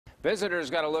Visitors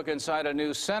got to look inside a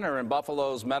new center in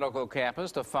Buffalo's medical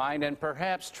campus to find and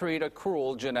perhaps treat a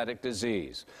cruel genetic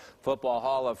disease. Football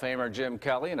Hall of Famer Jim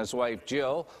Kelly and his wife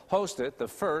Jill hosted the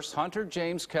first Hunter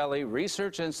James Kelly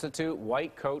Research Institute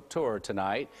White Coat Tour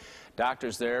tonight.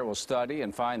 Doctors there will study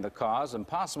and find the cause and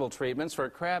possible treatments for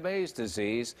Krabbe's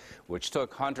disease, which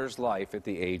took Hunter's life at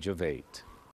the age of 8.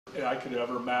 I could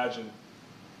never imagine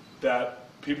that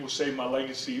people say my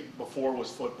legacy before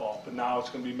was football, but now it's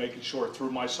going to be making sure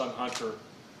through my son Hunter,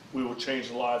 we will change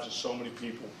the lives of so many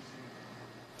people.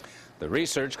 The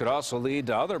research could also lead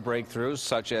to other breakthroughs,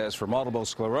 such as for multiple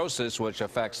sclerosis, which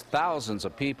affects thousands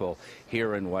of people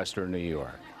here in Western New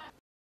York.